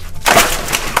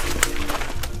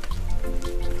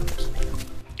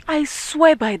 I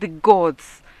swear by the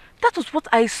gods. That was what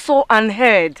I saw and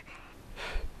heard.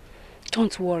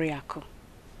 Don't worry, Ako.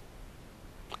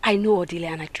 I know Odile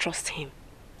and I trust him.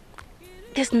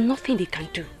 There's nothing they can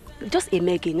do. Just a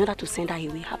Meg in order to send her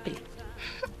away happily.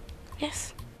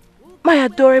 Yes. My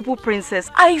adorable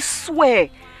princess, I swear,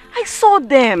 I saw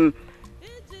them.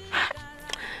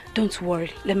 Don't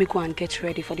worry. Let me go and get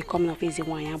ready for the coming of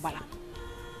Ezewan Yabala.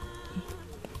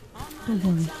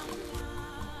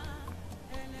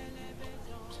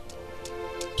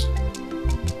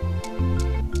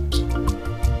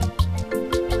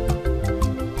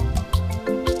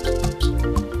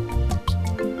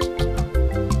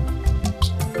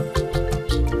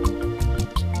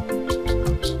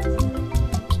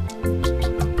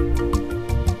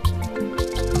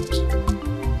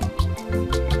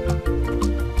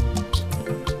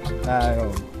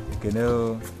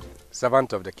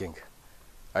 Servant of the king,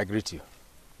 I greet you.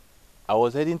 I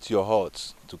was heading to your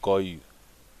hut to call you.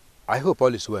 I hope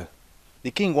all is well. The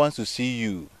king wants to see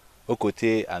you,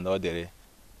 Okote and Odere.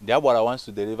 The Abwara wants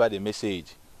to deliver the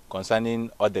message concerning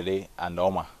Odere and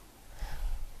Oma.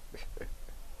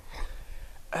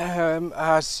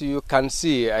 As you can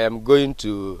see, I am going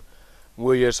to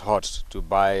Warrior's hut to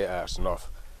buy snuff.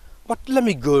 But let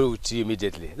me go with you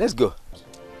immediately. Let's go.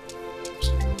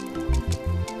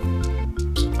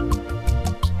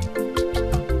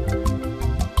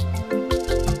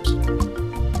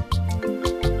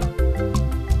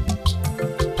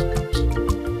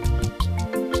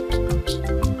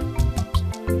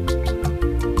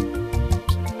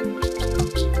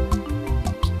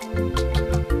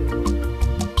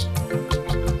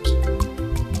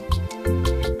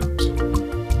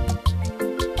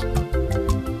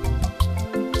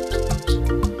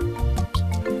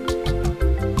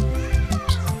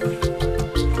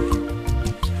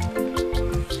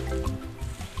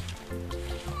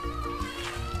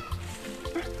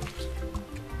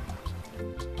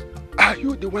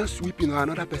 you the one sweeping or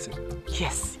another person?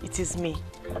 Yes, it is me.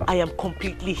 I am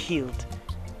completely healed.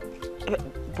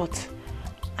 But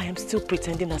I am still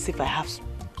pretending as if I have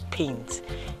pains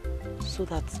so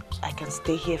that I can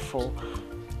stay here for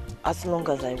as long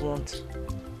as I want.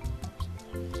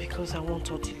 Because I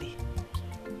want Odile.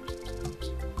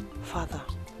 Father,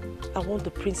 I want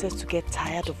the princess to get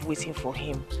tired of waiting for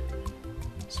him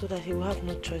so that he will have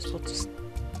no choice but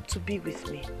to be with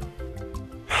me.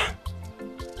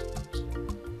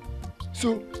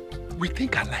 So, we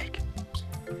think alike.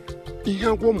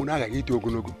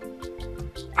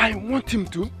 I want him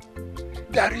to.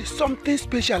 There is something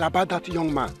special about that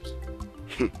young man.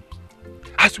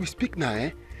 As we speak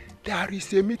now, there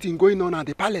is a meeting going on at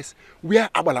the palace where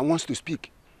Abala wants to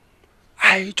speak.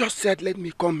 I just said let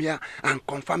me come here and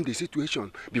confirm the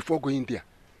situation before going there.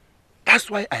 That's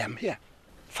why I am here.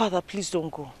 Father, please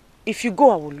don't go. If you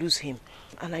go, I will lose him.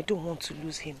 And I don't want to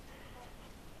lose him.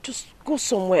 Just go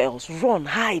somewhere else. Run,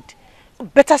 hide.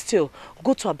 Better still,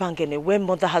 go to Abangene where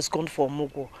mother has gone for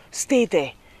Mugo. Stay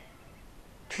there.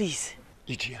 Please.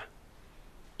 Ijia,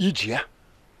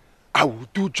 I will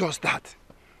do just that.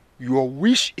 Your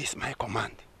wish is my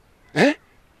command. I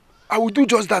will do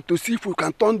just that to see if we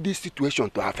can turn this situation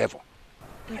to our favor.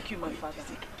 Thank you, my father.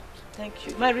 Thank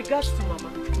you. My regards to Mama.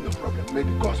 No problem. May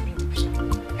the gods be with you.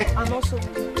 And also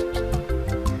with you.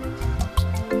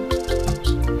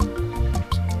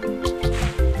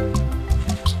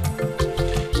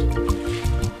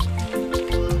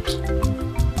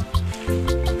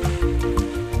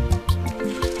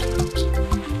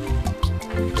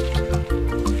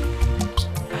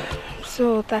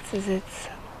 So that is it.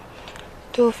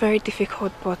 Though very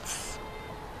difficult, but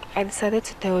I decided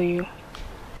to tell you.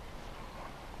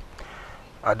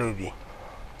 Adobe,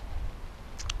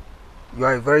 you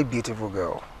are a very beautiful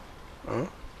girl.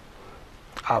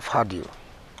 I've had you,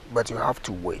 but you have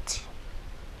to wait.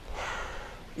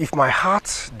 If my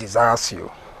heart desires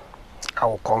you, I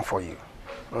will come for you.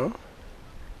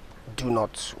 Do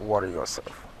not worry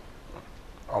yourself.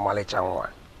 Omale Changwa.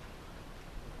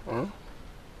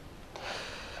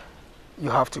 You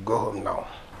have to go home now.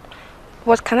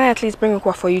 What, can I at least bring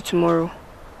Ukwa for you tomorrow?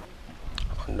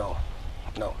 No.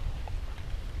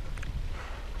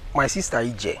 My sister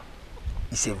Ije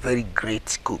is a very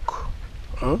great cook.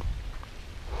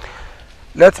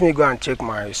 Let me go and check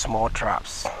my small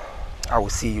traps. I will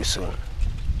see you soon.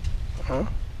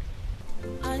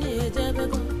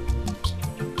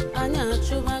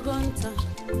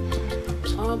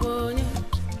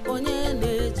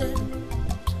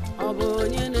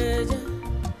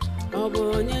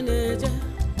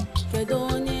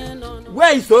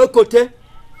 Where is Okote?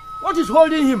 What is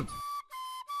holding him?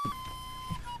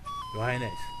 Your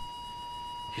Highness,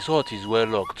 his heart is well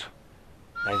locked.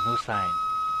 There is no sign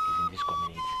he's in this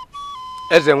community.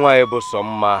 Ezenwaebo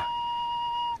Somma,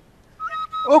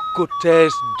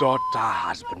 Okote's daughter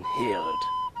has been healed.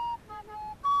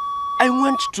 I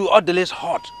went to Odele's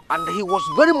hut and he was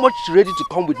very much ready to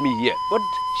come with me here, but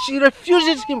she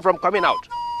refuses him from coming out.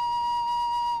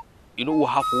 You know, we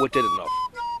have waited enough.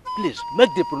 Please,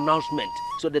 make the pronouncement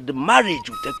so that the marriage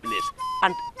will take place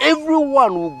and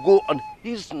everyone will go on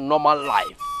his normal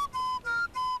life.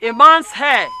 A man's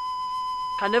hair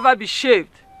can never be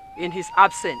shaved in his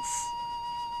absence.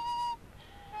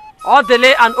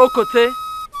 Odele and Okote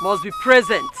must be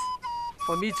present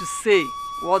for me to say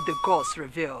what the gods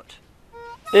revealed.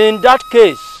 In that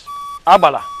case,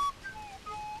 Abala,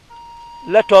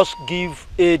 let us give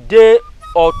a day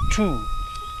or two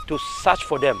to search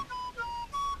for them.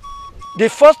 The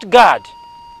first guard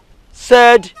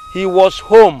said he was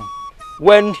home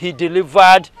when he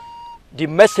delivered the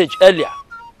message earlier.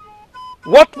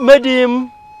 What made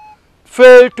him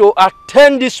fail to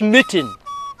attend this meeting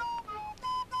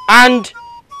and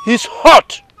his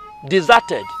hut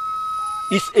deserted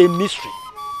is a mystery.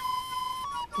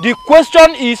 The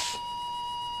question is,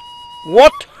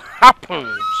 what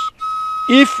happens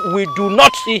if we do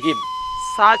not see him?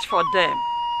 Search for them.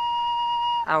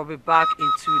 I will be back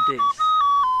in 2 days.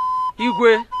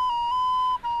 Igwe,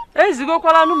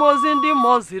 ezigokwala numozi ndi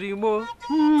mmụọ ziri mo.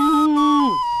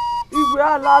 Igwe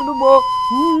ala numo.